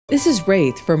This is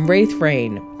Raythe from Raythe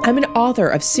Reign. I'm an author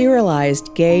of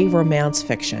serialized gay romance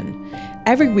fiction.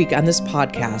 Every week on this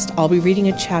podcast, I'll be reading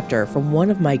a chapter from one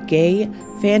of my gay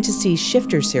fantasy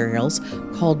shifter serials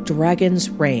called Dragon's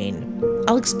Reign.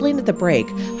 I'll explain at the break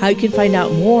how you can find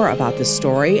out more about this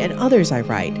story and others I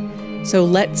write. So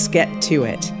let's get to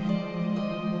it.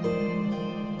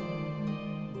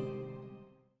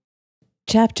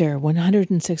 Chapter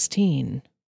 116.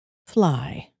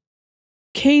 Fly.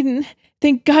 Caden,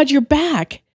 thank God you're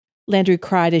back, Landry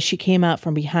cried as she came out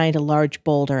from behind a large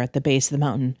boulder at the base of the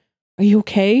mountain. Are you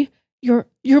okay?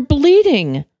 You're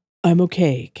bleeding. I'm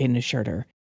okay, Caden assured her.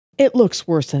 It looks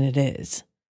worse than it is.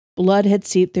 Blood had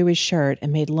seeped through his shirt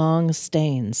and made long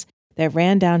stains that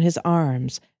ran down his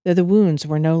arms, though the wounds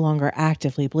were no longer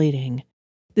actively bleeding.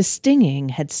 The stinging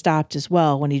had stopped as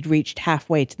well when he'd reached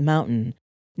halfway to the mountain.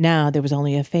 Now there was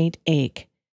only a faint ache.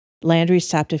 Landry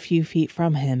stopped a few feet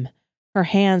from him. Her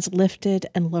hands lifted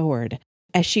and lowered,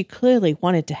 as she clearly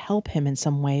wanted to help him in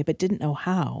some way but didn't know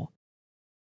how.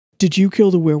 Did you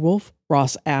kill the werewolf?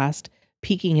 Ross asked,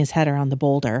 peeking his head around the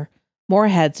boulder. More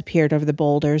heads appeared over the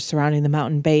boulders surrounding the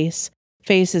mountain base.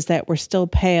 Faces that were still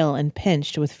pale and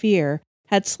pinched with fear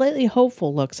had slightly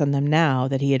hopeful looks on them now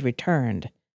that he had returned.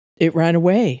 It ran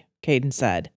away, Caden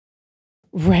said.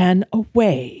 Ran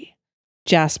away?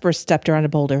 Jasper stepped around a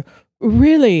boulder.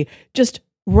 Really? Just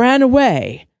ran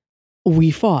away?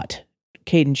 We fought.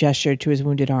 Caden gestured to his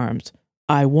wounded arms.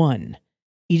 I won.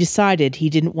 He decided he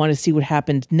didn't want to see what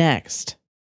happened next.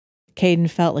 Caden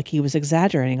felt like he was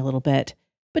exaggerating a little bit,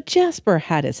 but Jasper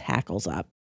had his hackles up.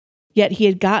 Yet he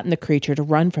had gotten the creature to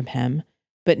run from him,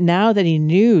 but now that he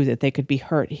knew that they could be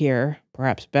hurt here,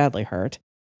 perhaps badly hurt,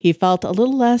 he felt a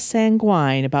little less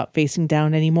sanguine about facing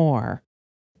down any more.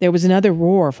 There was another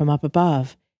roar from up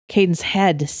above. Caden's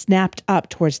head snapped up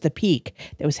towards the peak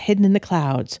that was hidden in the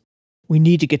clouds. We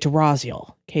need to get to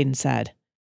Raziel, Caden said.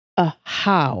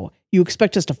 How? You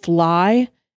expect us to fly?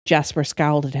 Jasper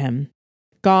scowled at him.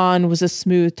 Gone was a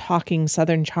smooth-talking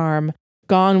southern charm.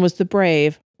 Gone was the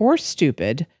brave, or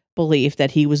stupid, belief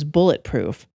that he was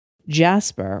bulletproof.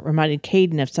 Jasper reminded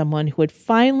Caden of someone who had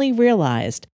finally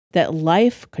realized that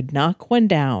life could knock one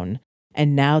down,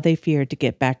 and now they feared to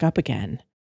get back up again.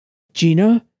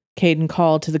 Gina? Caden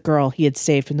called to the girl he had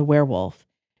saved from the werewolf.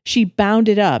 She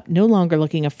bounded up, no longer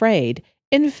looking afraid.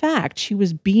 In fact, she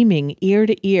was beaming ear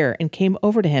to ear and came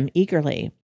over to him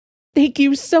eagerly. Thank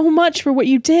you so much for what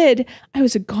you did. I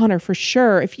was a goner for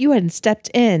sure if you hadn't stepped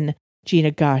in,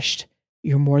 Gina gushed.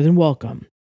 You're more than welcome.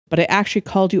 But I actually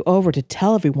called you over to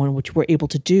tell everyone what you were able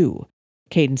to do,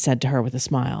 Caden said to her with a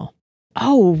smile.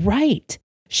 Oh, right.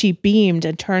 She beamed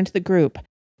and turned to the group.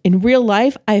 In real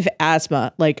life, I have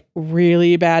asthma, like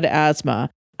really bad asthma.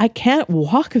 I can't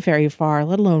walk very far,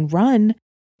 let alone run.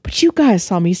 But you guys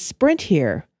saw me sprint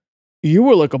here. You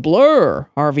were like a blur,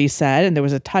 Harvey said, and there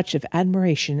was a touch of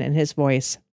admiration in his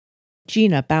voice.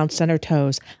 Gina bounced on her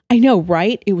toes. I know,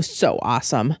 right? It was so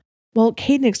awesome. Well,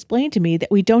 Caden explained to me that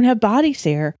we don't have bodies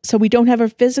here, so we don't have our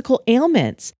physical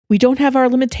ailments. We don't have our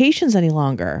limitations any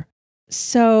longer.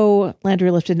 So,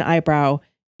 Landry lifted an eyebrow.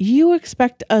 You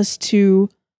expect us to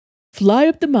fly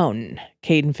up the mountain,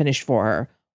 Caden finished for her.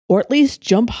 Or at least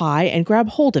jump high and grab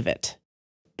hold of it.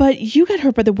 But you got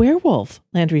hurt by the werewolf,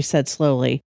 Landry said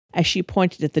slowly, as she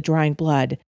pointed at the drying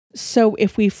blood. So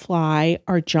if we fly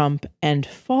or jump and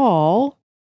fall,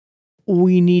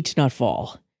 we need to not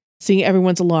fall. Seeing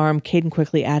everyone's alarm, Caden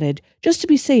quickly added, just to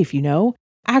be safe, you know.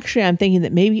 Actually, I'm thinking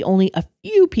that maybe only a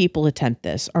few people attempt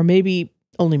this, or maybe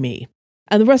only me.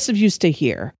 And the rest of you stay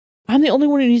here. I'm the only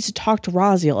one who needs to talk to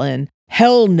Raziel and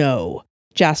hell no.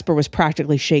 Jasper was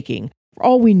practically shaking. For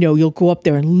all we know, you'll go up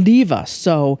there and leave us,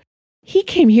 so... He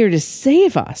came here to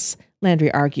save us,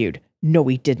 Landry argued. No,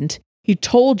 he didn't. He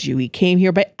told you he came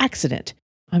here by accident.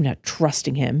 I'm not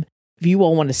trusting him. If you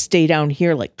all want to stay down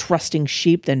here like trusting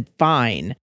sheep, then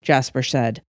fine, Jasper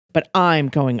said. But I'm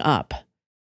going up.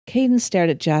 Caden stared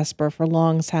at Jasper for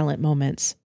long, silent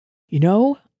moments. You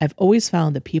know, I've always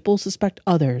found that people suspect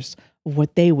others of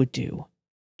what they would do.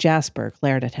 Jasper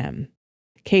glared at him.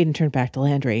 Caden turned back to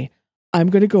Landry. I'm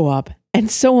going to go up,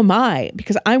 and so am I,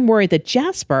 because I'm worried that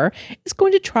Jasper is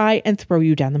going to try and throw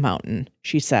you down the mountain,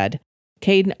 she said.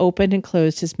 Caden opened and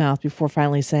closed his mouth before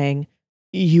finally saying,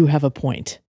 You have a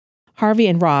point. Harvey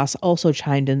and Ross also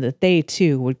chimed in that they,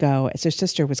 too, would go as their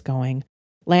sister was going.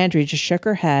 Landry just shook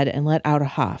her head and let out a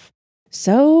huff.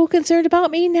 So concerned about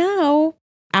me now.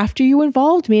 After you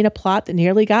involved me in a plot that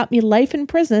nearly got me life in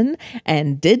prison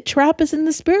and did trap us in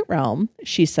the spirit realm,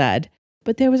 she said.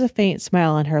 But there was a faint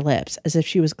smile on her lips, as if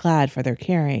she was glad for their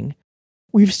caring.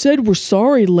 We've said we're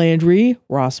sorry, Landry,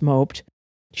 Ross moped.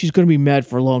 She's going to be mad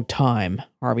for a long time,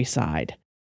 Harvey sighed.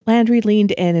 Landry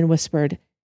leaned in and whispered,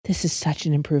 "This is such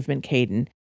an improvement, Caden.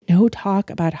 No talk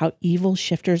about how evil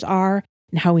shifters are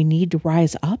and how we need to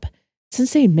rise up.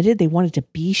 Since they admitted they wanted to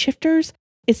be shifters,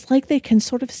 it's like they can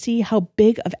sort of see how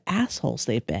big of assholes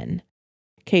they've been."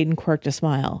 Caden quirked a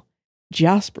smile.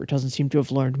 "Jasper doesn't seem to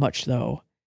have learned much, though."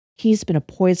 "He's been a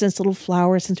poisonous little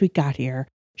flower since we got here,"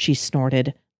 she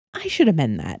snorted. "I should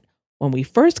amend that. When we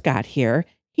first got here,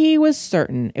 he was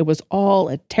certain it was all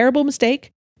a terrible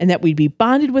mistake and that we'd be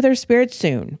bonded with our spirits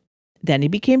soon. Then he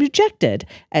became dejected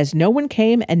as no one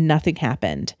came and nothing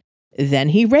happened. Then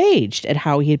he raged at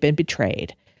how he had been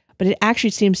betrayed. But it actually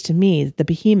seems to me that the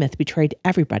behemoth betrayed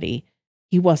everybody.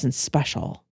 He wasn't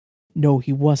special." "No,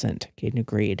 he wasn't," Caden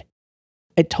agreed.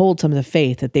 "It told some of the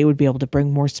faith that they would be able to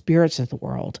bring more spirits into the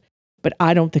world, but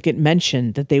I don't think it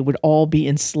mentioned that they would all be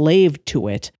enslaved to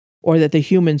it or that the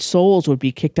human souls would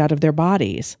be kicked out of their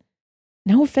bodies.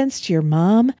 No offense to your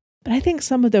mom, but I think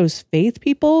some of those faith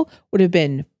people would have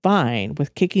been fine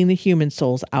with kicking the human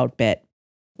souls out bit,"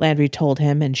 Landry told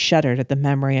him and shuddered at the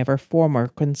memory of her former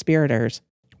conspirators.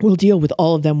 "We'll deal with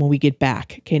all of them when we get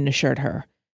back," Caden assured her.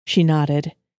 She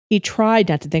nodded. He tried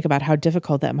not to think about how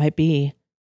difficult that might be,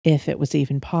 if it was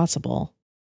even possible.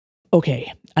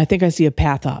 "Okay, I think I see a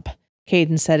path up,"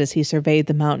 Caden said as he surveyed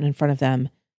the mountain in front of them.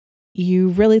 "You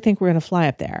really think we're going to fly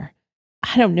up there?"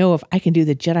 "I don't know if I can do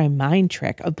the Jedi mind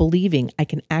trick of believing I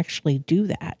can actually do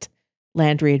that,"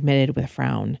 Landry admitted with a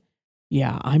frown.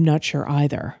 "Yeah, I'm not sure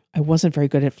either. I wasn't very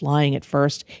good at flying at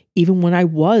first, even when I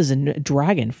was in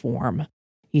dragon form,"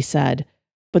 he said.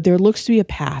 "But there looks to be a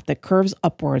path that curves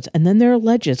upwards, and then there are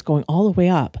ledges going all the way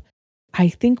up. I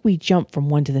think we jump from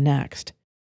one to the next."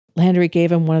 Landry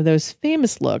gave him one of those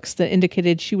famous looks that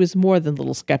indicated she was more than a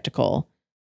little skeptical.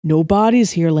 "No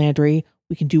bodies here, Landry.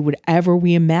 We can do whatever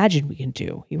we imagine we can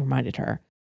do," he reminded her.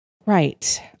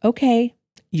 "Right. Okay.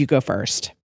 You go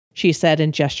first," she said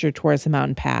and gestured towards the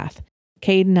mountain path.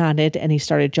 Caden nodded and he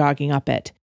started jogging up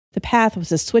it. The path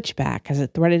was a switchback as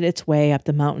it threaded its way up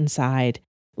the mountainside.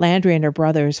 Landry and her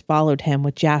brothers followed him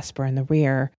with Jasper in the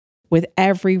rear. With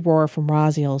every roar from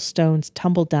Raziel, stones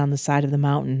tumbled down the side of the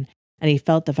mountain, and he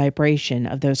felt the vibration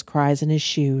of those cries in his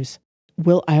shoes.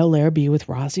 Will Iolaire be with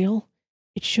Raziel?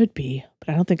 It should be, but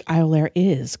I don't think Iolaire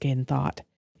is, Caden thought.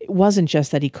 It wasn't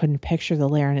just that he couldn't picture the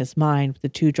lair in his mind with the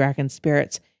two dragon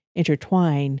spirits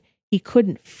intertwined. He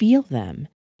couldn't feel them,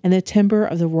 and the timbre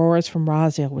of the roars from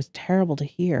Raziel was terrible to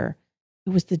hear. It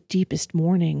was the deepest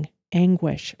mourning,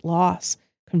 anguish, loss,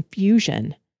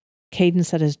 confusion. Caden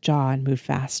set his jaw and moved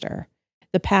faster.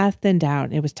 The path thinned out,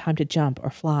 and it was time to jump or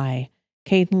fly.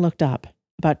 Caden looked up.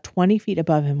 About 20 feet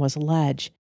above him was a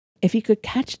ledge. If he could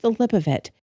catch the lip of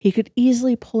it, he could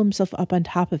easily pull himself up on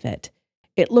top of it.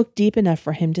 It looked deep enough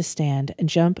for him to stand and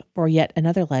jump for yet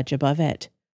another ledge above it.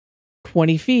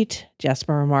 20 feet,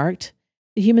 Jasper remarked.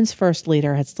 The human's first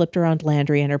leader had slipped around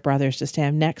Landry and her brothers to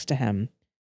stand next to him.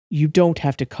 You don't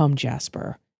have to come,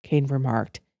 Jasper, Caden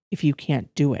remarked, if you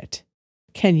can't do it.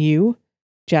 Can you?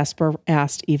 Jasper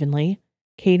asked evenly.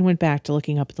 Caden went back to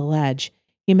looking up at the ledge.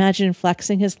 He imagined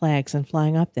flexing his legs and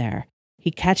flying up there.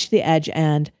 He catched the edge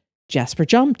and Jasper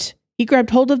jumped. He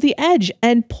grabbed hold of the edge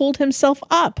and pulled himself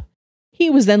up. He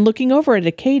was then looking over at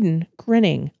Caden,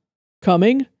 grinning.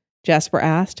 Coming? Jasper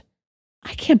asked.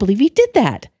 I can't believe he did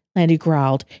that, Landry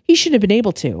growled. He should have been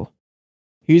able to.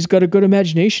 He's got a good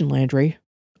imagination, Landry,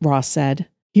 Ross said.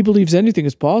 He believes anything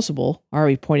is possible,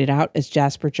 Ari pointed out as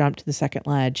Jasper jumped to the second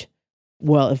ledge.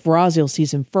 Well, if Raziel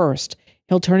sees him first,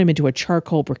 he'll turn him into a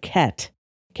charcoal briquette,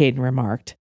 Caden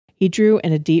remarked. He drew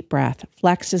in a deep breath,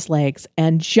 flexed his legs,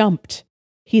 and jumped.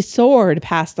 He soared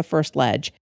past the first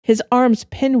ledge. His arms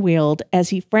pinwheeled as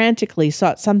he frantically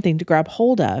sought something to grab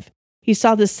hold of. He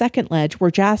saw the second ledge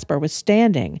where Jasper was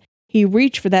standing. He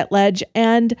reached for that ledge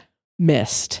and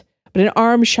missed, but an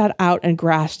arm shot out and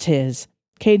grasped his.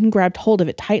 Caden grabbed hold of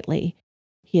it tightly.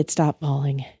 He had stopped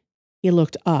falling. He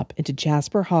looked up into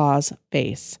Jasper Hawes'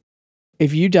 face.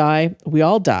 If you die, we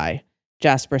all die,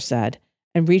 Jasper said,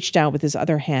 and reached out with his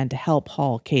other hand to help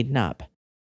haul Caden up.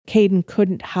 Caden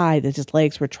couldn't hide that his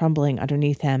legs were trembling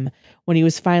underneath him when he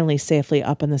was finally safely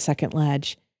up on the second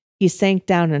ledge. He sank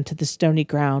down into the stony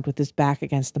ground with his back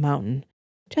against the mountain.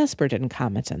 Jasper didn't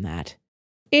comment on that.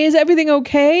 Is everything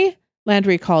okay?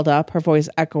 Landry called up, her voice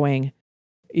echoing.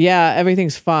 Yeah,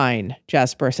 everything's fine,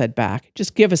 Jasper said back.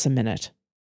 Just give us a minute.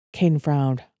 Caden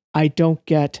frowned. I don't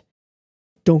get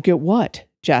what?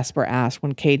 Jasper asked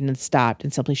when Caden had stopped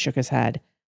and simply shook his head.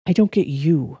 I don't get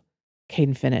you,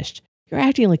 Caden finished. You're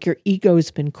acting like your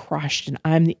ego's been crushed and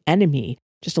I'm the enemy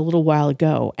just a little while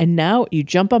ago, and now you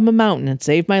jump up a mountain and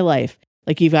save my life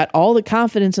like you've got all the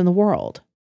confidence in the world.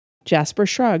 Jasper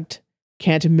shrugged.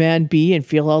 Can't a man be and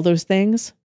feel all those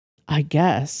things? I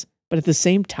guess. But at the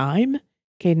same time?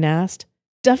 Caden asked.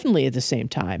 Definitely at the same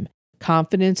time.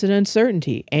 Confidence and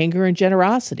uncertainty, anger and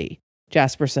generosity.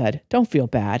 Jasper said, don't feel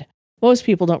bad. Most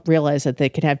people don't realize that they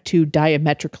can have two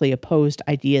diametrically opposed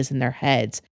ideas in their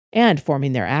heads and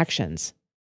forming their actions.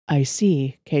 I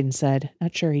see, Caden said,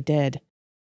 not sure he did.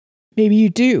 Maybe you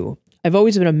do. I've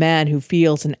always been a man who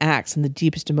feels and acts in the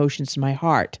deepest emotions in my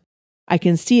heart. I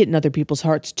can see it in other people's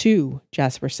hearts too,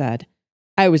 Jasper said.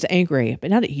 I was angry, but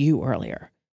not at you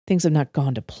earlier. Things have not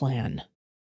gone to plan.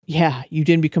 Yeah, you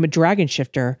didn't become a dragon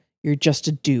shifter. You're just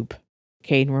a dupe,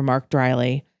 Caden remarked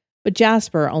dryly. But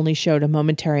Jasper only showed a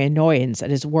momentary annoyance at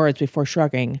his words before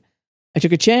shrugging. I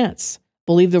took a chance.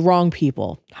 Believe the wrong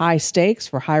people. High stakes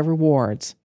for high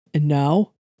rewards. And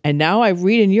now I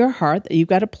read in your heart that you've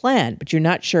got a plan, but you're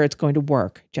not sure it's going to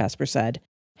work, Jasper said.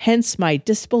 Hence my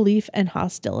disbelief and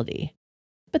hostility.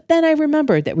 But then I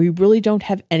remembered that we really don't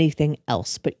have anything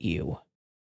else but you.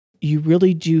 You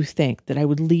really do think that I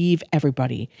would leave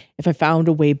everybody if I found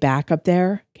a way back up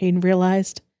there? Caden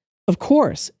realized. Of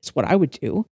course, it's what I would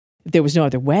do. If there was no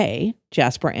other way,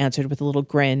 Jasper answered with a little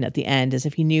grin at the end as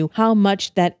if he knew how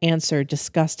much that answer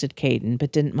disgusted Caden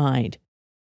but didn't mind.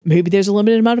 Maybe there's a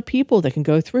limited amount of people that can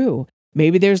go through.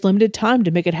 Maybe there's limited time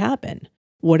to make it happen.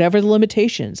 Whatever the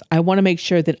limitations, I want to make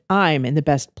sure that I'm in the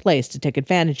best place to take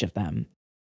advantage of them.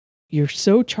 You're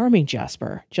so charming,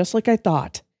 Jasper, just like I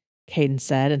thought, Caden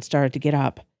said and started to get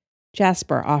up.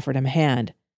 Jasper offered him a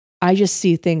hand. I just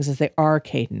see things as they are,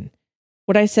 Caden.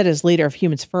 What I said as leader of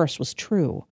Humans First was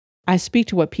true. I speak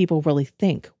to what people really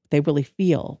think, what they really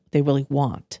feel, what they really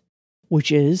want,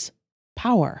 which is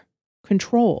power,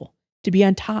 control, to be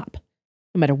on top,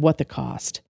 no matter what the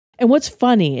cost. And what's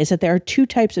funny is that there are two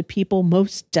types of people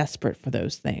most desperate for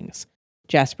those things,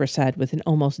 Jasper said with an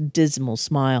almost dismal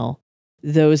smile.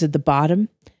 Those at the bottom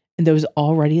and those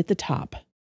already at the top.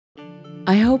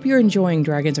 I hope you're enjoying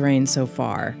Dragon's Reign so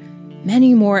far.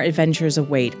 Many more adventures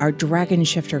await our dragon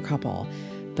shifter couple,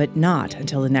 but not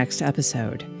until the next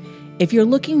episode. If you're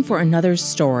looking for another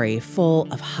story full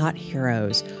of hot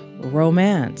heroes,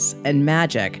 romance, and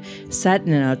magic set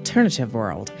in an alternative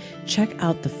world, check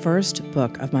out the first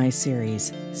book of my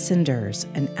series, Cinders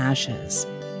and Ashes.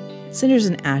 Cinders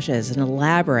and Ashes is an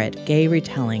elaborate gay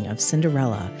retelling of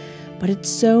Cinderella, but it's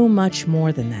so much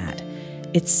more than that.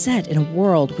 It's set in a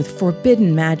world with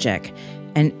forbidden magic,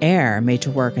 an heir made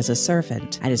to work as a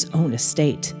servant at his own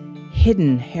estate,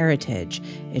 hidden heritage,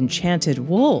 enchanted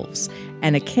wolves,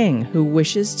 and a king who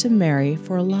wishes to marry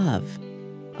for love.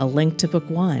 A link to book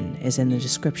 1 is in the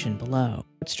description below.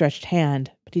 Stretched hand,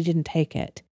 but he didn't take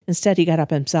it. Instead, he got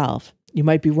up himself. You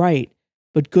might be right,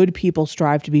 but good people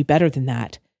strive to be better than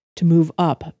that, to move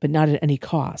up, but not at any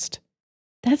cost.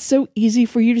 That's so easy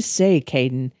for you to say,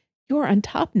 Caden. You're on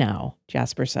top now,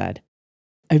 Jasper said.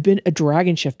 I've been a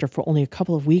dragon shifter for only a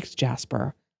couple of weeks,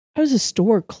 Jasper. I was a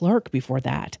store clerk before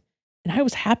that, and I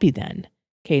was happy then,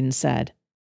 Caden said.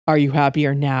 Are you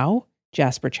happier now?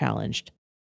 Jasper challenged.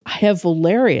 I have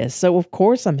Valerius, so of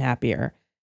course I'm happier.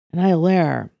 And I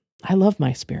love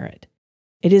my spirit.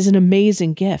 It is an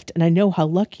amazing gift, and I know how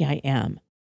lucky I am.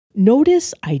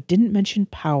 Notice I didn't mention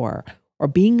power, or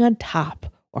being on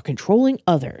top, or controlling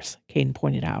others, Caden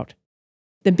pointed out.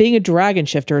 Then being a dragon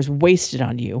shifter is wasted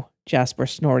on you, Jasper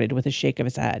snorted with a shake of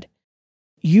his head.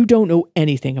 You don't know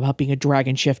anything about being a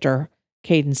dragon shifter,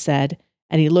 Caden said,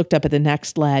 and he looked up at the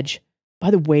next ledge. By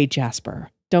the way,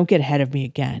 Jasper, don't get ahead of me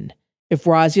again. If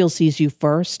Raziel sees you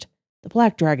first, the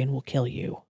black dragon will kill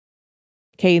you.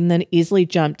 Caden then easily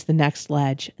jumped to the next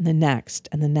ledge, and the next,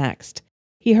 and the next.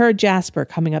 He heard Jasper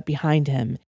coming up behind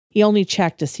him. He only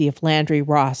checked to see if Landry,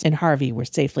 Ross, and Harvey were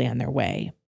safely on their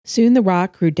way. Soon the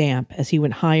rock grew damp as he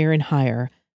went higher and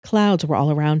higher. Clouds were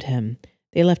all around him.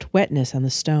 They left wetness on the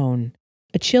stone.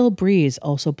 A chill breeze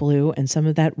also blew, and some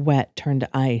of that wet turned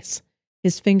to ice.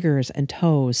 His fingers and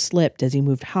toes slipped as he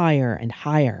moved higher and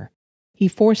higher. He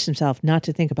forced himself not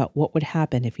to think about what would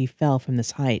happen if he fell from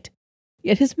this height.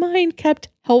 Yet his mind kept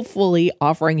helpfully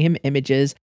offering him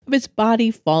images of his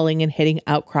body falling and hitting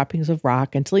outcroppings of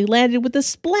rock until he landed with a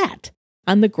splat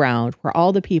on the ground where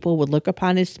all the people would look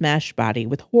upon his smashed body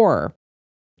with horror.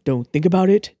 Don't think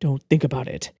about it, don't think about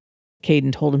it,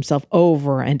 Caden told himself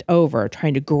over and over,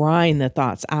 trying to grind the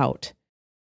thoughts out.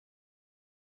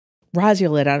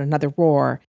 Raziel let out another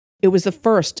roar. It was the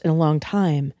first in a long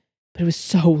time, but it was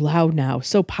so loud now,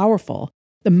 so powerful.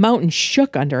 The mountain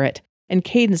shook under it, and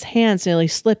Caden's hands nearly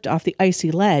slipped off the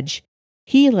icy ledge.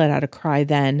 He let out a cry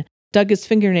then, dug his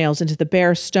fingernails into the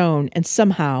bare stone, and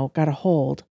somehow got a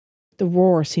hold. The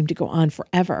roar seemed to go on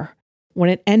forever. When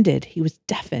it ended, he was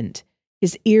deafened.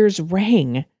 His ears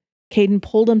rang. Caden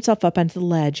pulled himself up onto the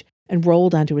ledge and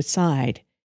rolled onto his side.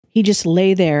 He just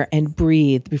lay there and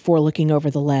breathed before looking over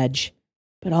the ledge,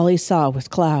 but all he saw was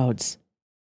clouds.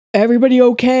 "Everybody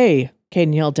okay?"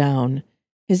 Caden yelled down.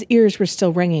 His ears were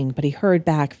still ringing, but he heard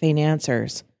back faint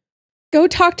answers. "Go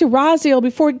talk to Raziel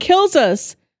before it kills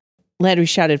us!" Landry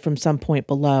shouted from some point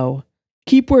below.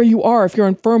 "Keep where you are if you're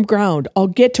on firm ground. I'll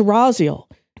get to Raziel,"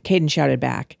 Caden shouted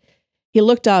back. He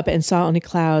looked up and saw only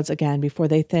clouds again before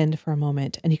they thinned for a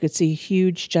moment, and he could see a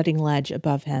huge jutting ledge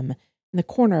above him in the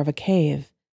corner of a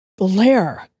cave. The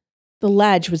lair! The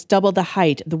ledge was double the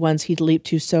height of the ones he'd leaped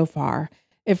to so far.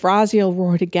 If Raziel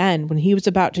roared again when he was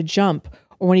about to jump,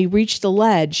 or when he reached the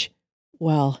ledge,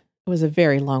 well, it was a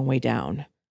very long way down.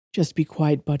 "Just be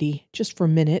quiet, buddy, just for a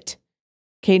minute."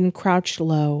 Caden crouched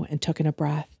low and took in a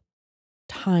breath.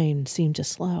 Time seemed to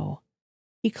slow.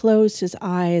 He closed his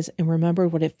eyes and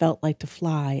remembered what it felt like to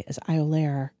fly as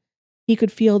Iolair. He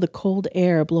could feel the cold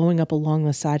air blowing up along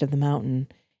the side of the mountain.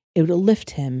 It would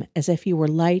lift him as if he were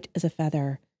light as a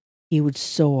feather. He would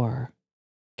soar.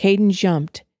 Caden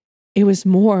jumped. It was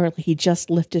more like he just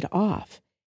lifted off.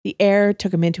 The air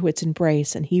took him into its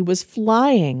embrace, and he was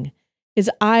flying. His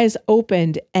eyes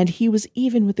opened, and he was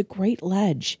even with the great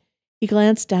ledge. He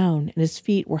glanced down, and his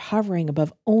feet were hovering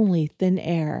above only thin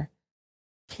air.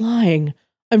 "Flying!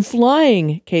 I'm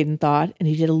flying!" Caden thought, and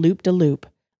he did a loop-de-loop.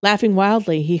 Laughing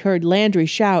wildly, he heard Landry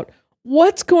shout,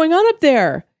 "What's going on up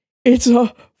there?" "It's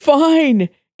fine!"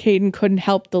 Caden couldn't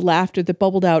help the laughter that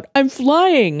bubbled out. "I'm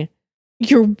flying!"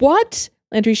 "You're what?"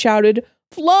 Landry shouted.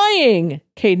 "Flying!"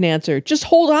 Caden answered. "Just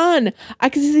hold on! I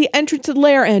can see the entrance to the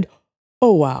lair and—"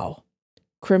 "Oh, wow!"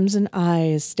 Crimson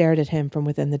eyes stared at him from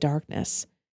within the darkness.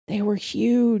 They were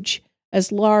huge,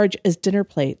 as large as dinner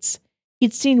plates.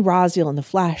 He'd seen Raziel in the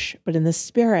flesh, but in the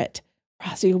spirit,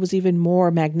 Raziel was even more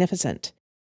magnificent.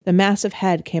 The massive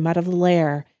head came out of the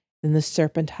lair, then the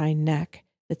serpentine neck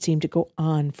that seemed to go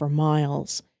on for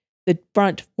miles. The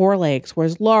front forelegs were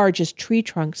as large as tree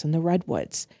trunks in the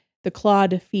redwoods. The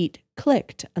clawed feet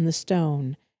clicked on the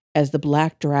stone as the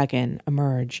black dragon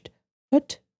emerged,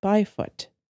 foot by foot.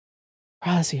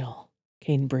 "Raziel,"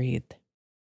 Caden breathed.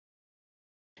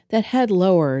 That head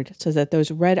lowered so that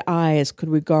those red eyes could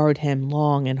regard him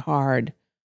long and hard.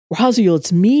 "Raziel,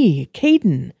 it's me,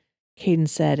 Caden," Caden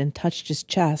said and touched his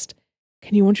chest.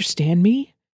 "Can you understand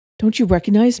me? Don't you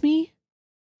recognize me?"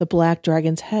 The black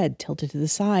dragon's head tilted to the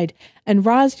side, and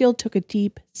Raziel took a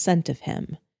deep scent of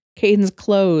him. Caden's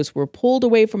clothes were pulled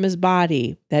away from his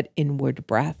body, that inward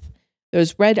breath.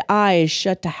 Those red eyes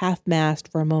shut to half-mast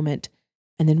for a moment,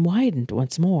 and then widened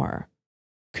once more.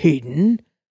 "Caden?"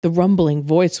 The rumbling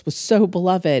voice was so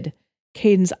beloved.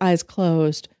 Caden's eyes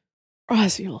closed.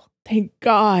 "Raziel, thank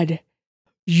God."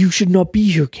 "You should not be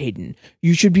here, Caden.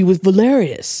 You should be with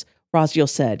Valerius," Raziel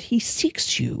said. "He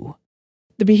seeks you."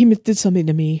 "The behemoth did something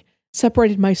to me,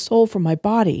 separated my soul from my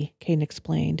body," Caden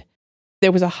explained.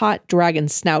 There was a hot dragon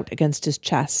snout against his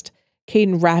chest.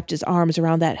 Caden wrapped his arms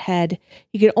around that head.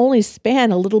 He could only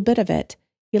span a little bit of it.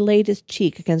 He laid his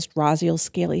cheek against Raziel's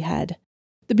scaly head.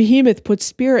 "The behemoth puts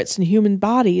spirits in human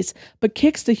bodies, but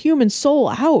kicks the human soul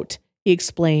out," he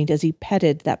explained as he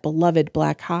petted that beloved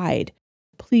black hide.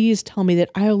 "Please tell me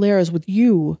that Iolair is with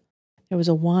you." There was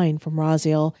a whine from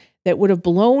Raziel that would have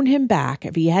blown him back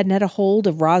if he hadn't had a hold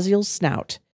of Raziel's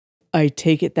snout. "I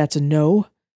take it that's a no?"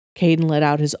 Caden let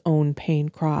out his own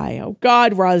pained cry. "Oh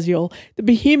God, Raziel, the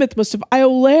behemoth must have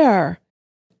Iolair."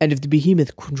 "And if the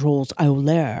behemoth controls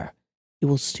Iolair, it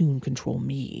will soon control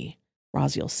me,"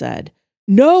 Raziel said.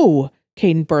 "No!"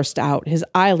 Caden burst out, his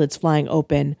eyelids flying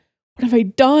open. "What have I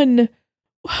done?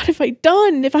 What have I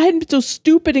done? If I hadn't been so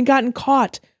stupid and gotten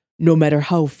caught." "No matter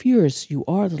how fierce you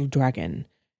are, little dragon,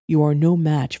 you are no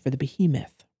match for the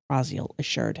behemoth," Raziel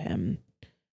assured him.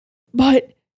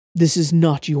 "But—" "This is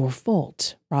not your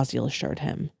fault," Raziel assured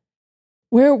him.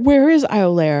 Where is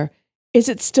Iolair? Is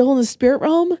it still in the spirit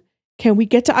realm? Can we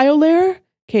get to Iolair?"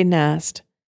 Caden asked.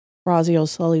 Raziel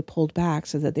slowly pulled back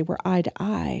so that they were eye to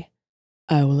eye.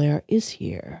 "Iolair is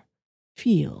here.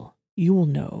 Feel. You will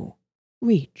know.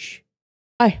 Reach."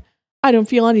 I don't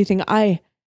feel anything.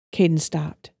 Caden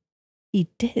stopped. He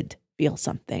did feel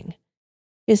something.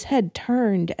 His head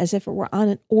turned as if it were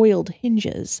on oiled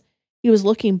hinges. He was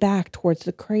looking back towards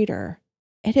the crater.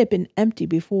 It had been empty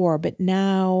before, but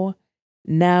now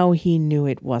he knew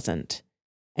it wasn't.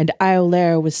 And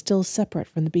Iolair was still separate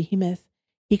from the behemoth.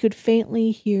 He could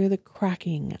faintly hear the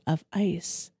cracking of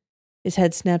ice. His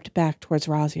head snapped back towards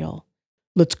Raziel.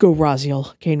 "Let's go,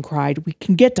 Raziel," Caden cried. "We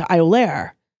can get to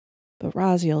Iolair." But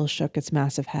Raziel shook its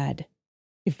massive head.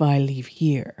 "If I leave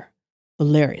here,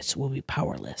 Valerius will be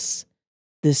powerless.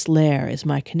 This lair is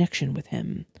my connection with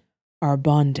him, our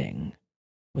bonding.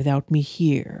 Without me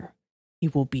here, he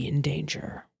will be in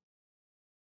danger."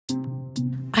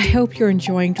 I hope you're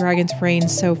enjoying Dragon's Reign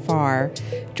so far.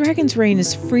 Dragon's Reign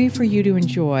is free for you to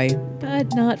enjoy,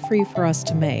 but not free for us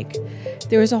to make.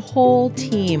 There is a whole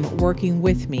team working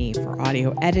with me for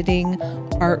audio editing,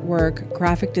 artwork,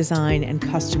 graphic design, and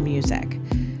custom music.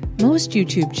 Most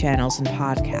YouTube channels and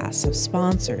podcasts have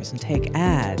sponsors and take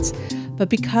ads, but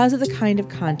because of the kind of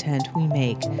content we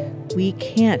make, we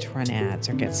can't run ads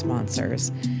or get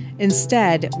sponsors.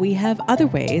 Instead, we have other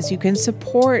ways you can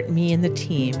support me and the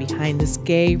team behind this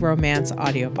gay romance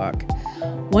audiobook.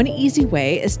 One easy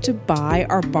way is to buy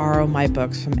or borrow my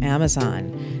books from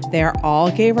Amazon. They are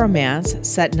all gay romance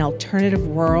set in alternative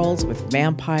worlds with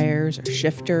vampires or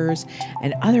shifters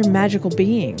and other magical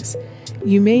beings.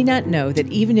 You may not know that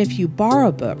even if you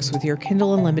borrow books with your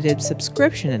Kindle Unlimited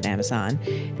subscription at Amazon,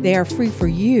 they are free for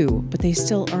you, but they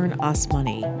still earn us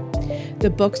money. The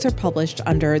books are published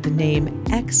under the name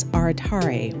Ex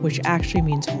Aritare, which actually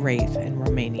means Raythe in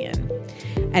Romanian.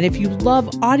 And if you love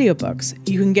audiobooks,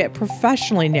 you can get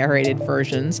professionally narrated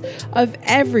versions of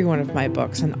every one of my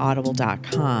books on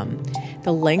audible.com.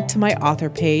 The link to my author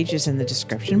page is in the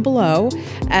description below,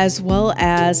 as well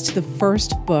as to the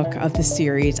first book of the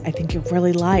series I think you'll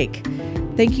really like.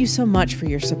 Thank you so much for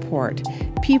your support.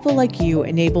 People like you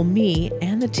enable me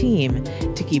and the team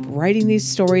to keep writing these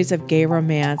stories of gay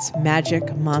romance,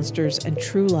 magic, monsters, and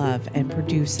true love, and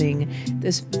producing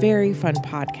this very fun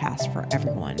podcast for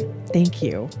everyone. Thank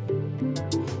you.